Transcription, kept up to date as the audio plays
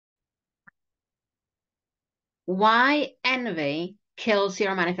Why envy kills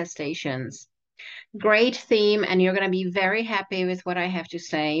your manifestations. Great theme, and you're going to be very happy with what I have to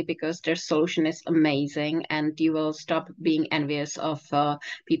say because their solution is amazing, and you will stop being envious of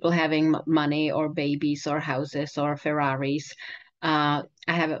people having money or babies or houses or Ferraris. I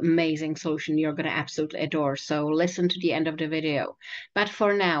have an amazing solution you're going to absolutely adore. So listen to the end of the video. But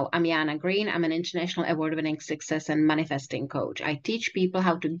for now, I'm Jana Green. I'm an international award-winning success and manifesting coach. I teach people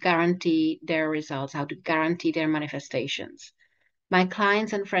how to guarantee their results, how to guarantee their manifestations. My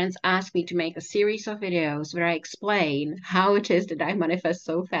clients and friends ask me to make a series of videos where I explain how it is that I manifest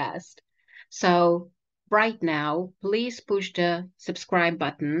so fast. So right now, please push the subscribe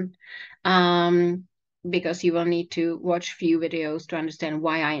button because you will need to watch few videos to understand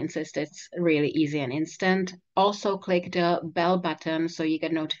why I insist it's really easy and instant. Also click the bell button so you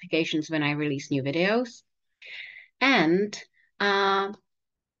get notifications when I release new videos. And uh,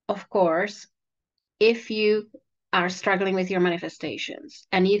 of course, if you are struggling with your manifestations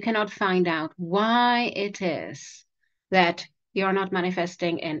and you cannot find out why it is that you're not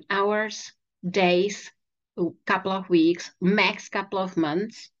manifesting in hours, days, a couple of weeks, max couple of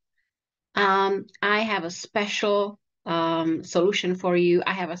months, I have a special solution for you.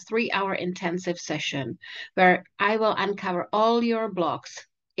 I have a 3-hour intensive session where I will uncover all your blocks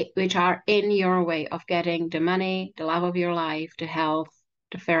which are in your way of getting the money, the love of your life, the health,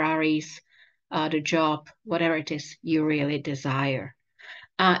 the Ferraris, the job, whatever it is you really desire.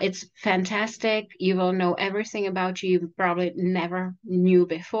 It's fantastic. You will know everything about you probably never knew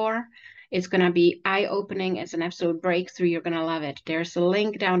before. It's going to be eye-opening. It's an absolute breakthrough. You're going to love it. There's a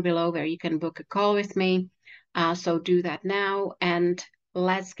link down below where you can book a call with me. So do that now, and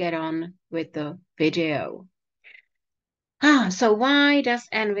let's get on with the video. So why does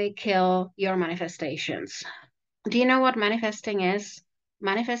envy kill your manifestations? Do you know what manifesting is?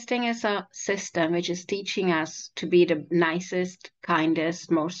 Manifesting is a system which is teaching us to be the nicest,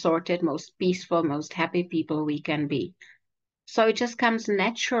 kindest, most sorted, most peaceful, most happy people we can be. So it just comes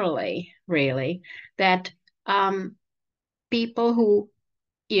naturally, really, that people who,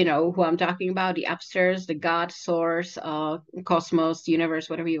 who I'm talking about, the upstairs, the God source, cosmos, universe,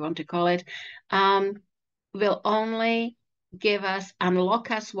 whatever you want to call it, um, will only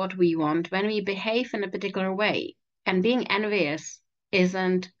unlock us what we want when we behave in a particular way. And being envious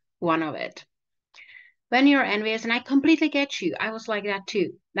isn't one of it. When you're envious, and I completely get you, I was like that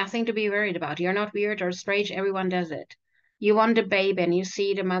too. Nothing to be worried about. You're not weird or strange. Everyone does it. You want a baby and you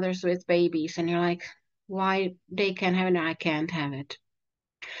see the mothers with babies and you're like, why they can have it and I can't have it.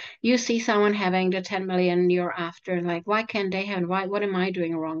 You see someone having the 10 million you're after, like, why can't they have it? What am I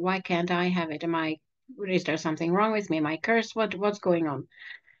doing wrong? Why can't I have it? Is there something wrong with me? Am I cursed? What's going on?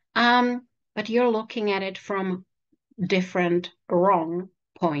 But you're looking at it from different wrong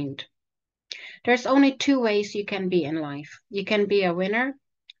point. There's only two ways you can be in life. You can be a winner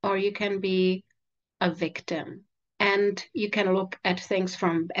or you can be a victim. And you can look at things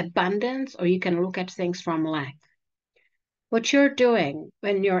from abundance or you can look at things from lack. What you're doing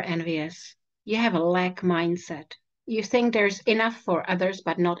when you're envious, you have a lack mindset. You think there's enough for others,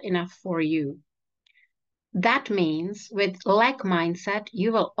 but not enough for you. That means with lack mindset,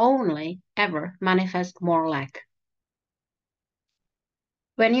 you will only ever manifest more lack.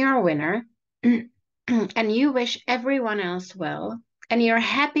 When you're a winner and you wish everyone else well, and you're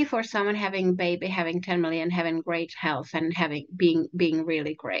happy for someone having a baby, having 10 million, having great health, and being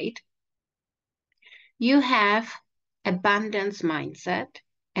really great, you have abundance mindset,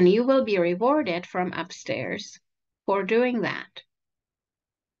 and you will be rewarded from upstairs for doing that.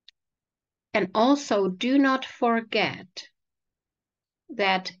 And also, do not forget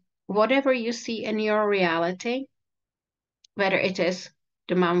that whatever you see in your reality, whether it is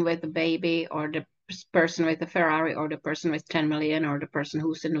the mom with the baby or the person with the Ferrari or the person with 10 million or the person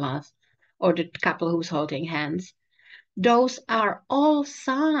who's in love or the couple who's holding hands, those are all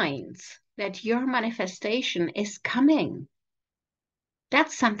signs that your manifestation is coming.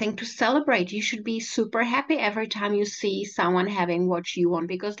 That's something to celebrate. You should be super happy every time you see someone having what you want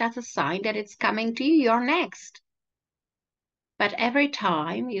because that's a sign that it's coming to you. You're next. But every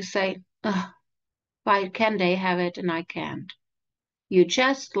time you say, oh, why can they have it and I can't? You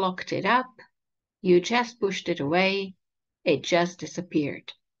just locked it up. You just pushed it away. It just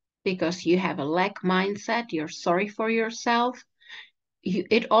disappeared because you have a lack mindset. You're sorry for yourself.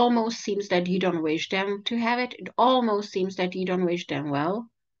 It almost seems that you don't wish them to have it. It almost seems that you don't wish them well.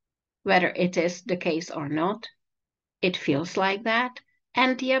 Whether it is the case or not, it feels like that.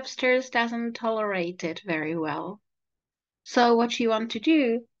 And the upstairs doesn't tolerate it very well. So what you want to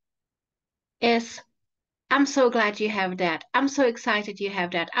do is, I'm so glad you have that. I'm so excited you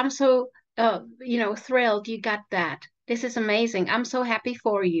have that. I'm so thrilled you got that. This is amazing. I'm so happy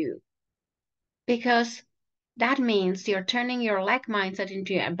for you because that means you're turning your lack mindset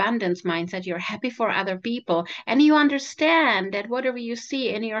into your abundance mindset. You're happy for other people, and you understand that whatever you see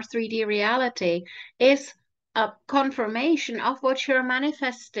in your 3D reality is a confirmation of what you're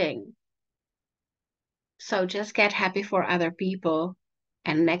manifesting. So just get happy for other people.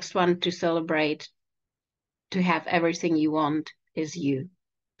 And next one to celebrate, to have everything you want, is you.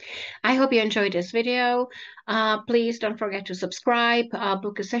 I hope you enjoyed this video. Please don't forget to subscribe,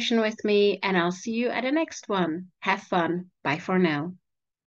 book a session with me, and I'll see you at the next one. Have fun. Bye for now.